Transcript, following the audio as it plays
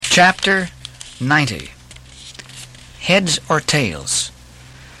Chapter 90. Heads or tails.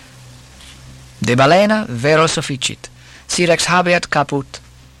 De balena vero sufficit, sirex habeat caput,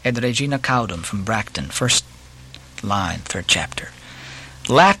 ed regina caudum, from Bracton, first line, third chapter.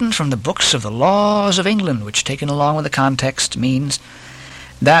 Latin from the books of the laws of England, which, taken along with the context, means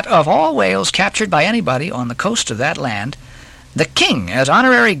that of all whales captured by anybody on the coast of that land, the king, as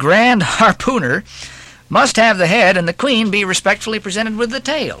honorary grand harpooner, must have the head and the queen be respectfully presented with the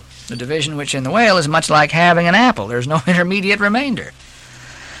tail, the division which in the whale is much like having an apple. There's no intermediate remainder.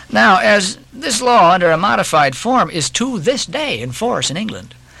 Now, as this law under a modified form is to this day in force in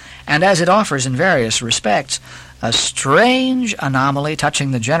England, and as it offers in various respects a strange anomaly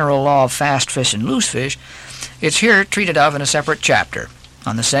touching the general law of fast fish and loose fish, it's here treated of in a separate chapter,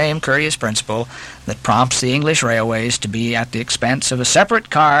 on the same courteous principle that prompts the English railways to be at the expense of a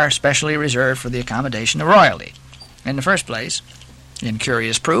separate car specially reserved for the accommodation of royalty. In the first place, in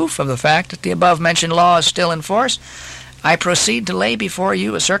curious proof of the fact that the above-mentioned law is still in force, I proceed to lay before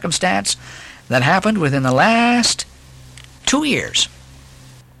you a circumstance that happened within the last 2 years.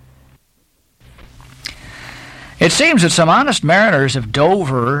 It seems that some honest mariners of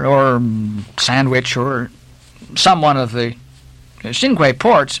Dover or Sandwich or some one of the Cinque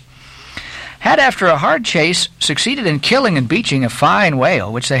Ports had, after a hard chase, succeeded in killing and beaching a fine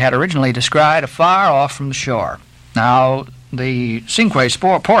whale which they had originally descried afar off from the shore. Now, the Cinque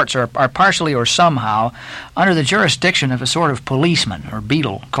Ports are partially or somehow under the jurisdiction of a sort of policeman or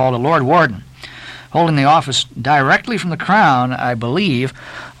beadle called a Lord Warden, holding the office directly from the Crown. I believe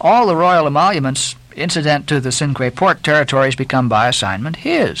all the royal emoluments incident to the Cinque Port territories become by assignment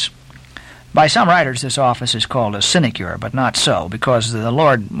his. By some writers this office is called a sinecure, but not so, because the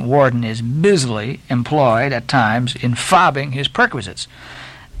Lord Warden is busily employed at times in fobbing his perquisites,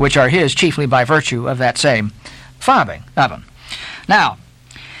 which are his chiefly by virtue of that same fobbing of them. Now,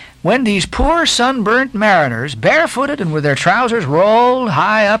 when these poor sunburnt mariners, barefooted and with their trousers rolled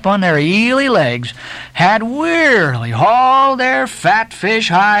high up on their eely legs, had wearily hauled their fat fish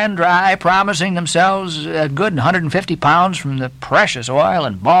high and dry, promising themselves a good 150 pounds from the precious oil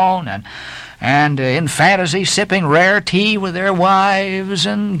and bone, and in fantasy sipping rare tea with their wives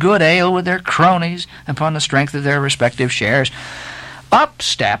and good ale with their cronies upon the strength of their respective shares, up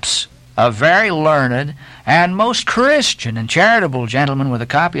steps a very learned and most Christian and charitable gentleman with a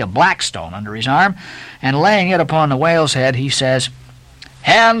copy of Blackstone under his arm, and laying it upon the whale's head, he says,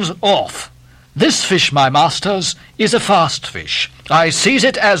 "Hands off! This fish, my masters, is a fast fish. I seize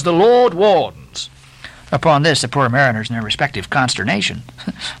it as the Lord Warden's." Upon this, the poor mariners, in their respective consternation,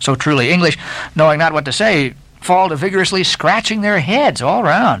 so truly English, knowing not what to say, fall to vigorously scratching their heads all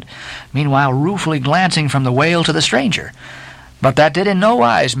round, meanwhile ruefully glancing from the whale to the stranger. But that did in no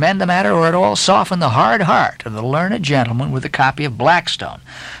wise mend the matter or at all soften the hard heart of the learned gentleman with a copy of Blackstone.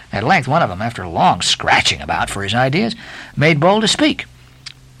 At length one of them, after long scratching about for his ideas, made bold to speak.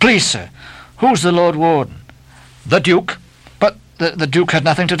 "Please, sir, who's the Lord Warden?" "The Duke." "But the Duke had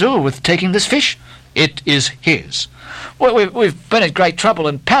nothing to do with taking this fish?" "It is his." "Well, we've been at great trouble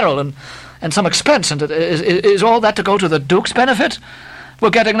and peril and some expense, and is all that to go to the Duke's benefit?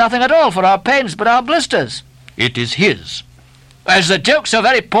 We're getting nothing at all for our pains but our blisters." "It is his." "Is the Duke so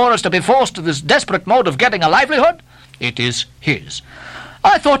very poor as to be forced to this desperate mode of getting a livelihood?" "It is his."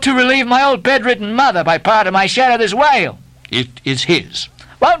 "I thought to relieve my old bedridden mother by part of my share of this whale." "It is his."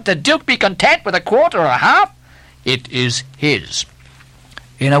 "Won't the Duke be content with a quarter or a half?" "It is his."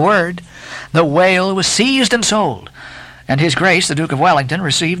 In a word, the whale was seized and sold, and His Grace, the Duke of Wellington,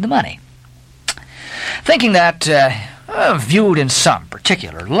 received the money. Thinking that, viewed in some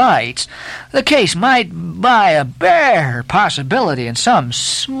particular lights, the case might by a bare possibility in some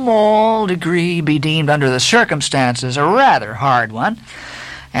small degree be deemed under the circumstances a rather hard one,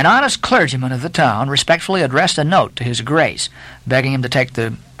 an honest clergyman of the town respectfully addressed a note to His Grace, begging him to take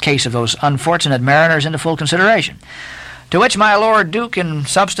the case of those unfortunate mariners into full consideration, to which my Lord Duke in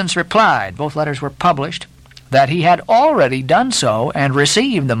substance replied, both letters were published, that he had already done so and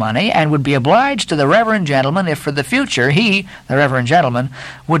received the money, and would be obliged to the reverend gentleman if for the future he, the reverend gentleman,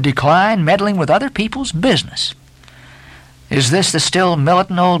 would decline meddling with other people's business. Is this the still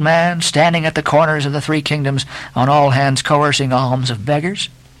militant old man standing at the corners of the three kingdoms, on all hands coercing alms of beggars?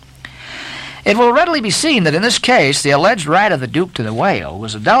 It will readily be seen that in this case the alleged right of the Duke to the whale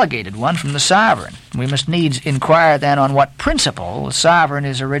was a delegated one from the sovereign. We must needs inquire then on what principle the sovereign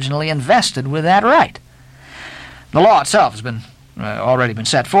is originally invested with that right. The law itself has been already been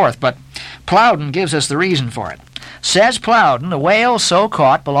set forth, but Plowden gives us the reason for it. Says Plowden, the whale so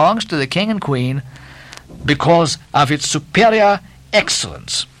caught belongs to the king and queen because of its superior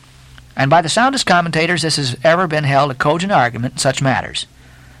excellence. And by the soundest commentators this has ever been held a cogent argument in such matters.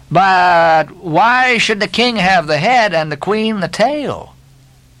 But why should the king have the head and the queen the tail?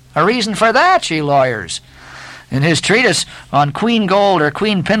 A reason for that, ye lawyers. In his treatise on Queen Gold or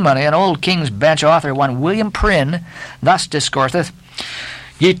Queen Pin Money, an old King's Bench author, one William Prynne, thus discourseth,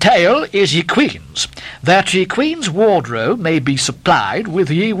 Ye tail is ye queen's, that ye queen's wardrobe may be supplied with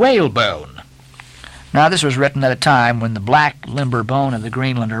ye whalebone. Now, this was written at a time when the black limber bone of the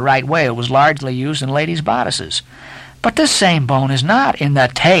Greenlander right whale was largely used in ladies' bodices. But this same bone is not in the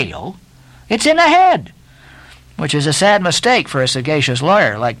tail, it's in the head, which is a sad mistake for a sagacious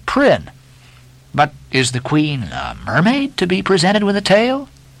lawyer like Prynne. But is the queen a mermaid to be presented with a tail?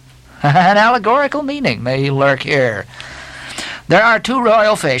 An allegorical meaning may lurk here. There are two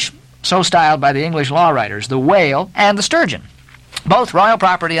royal fish, so styled by the English law writers, the whale and the sturgeon, both royal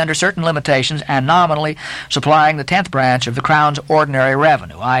property under certain limitations and nominally supplying the 10th branch of the Crown's ordinary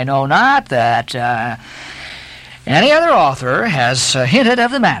revenue. I know not that any other author has hinted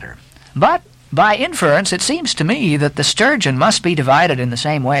of the matter, but by inference it seems to me that the sturgeon must be divided in the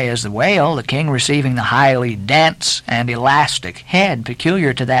same way as the whale, the king receiving the highly dense and elastic head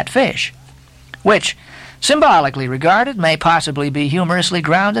peculiar to that fish, which, symbolically regarded, may possibly be humorously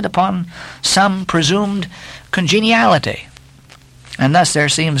grounded upon some presumed congeniality. And thus there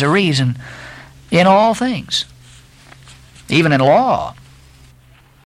seems a reason in all things, even in law,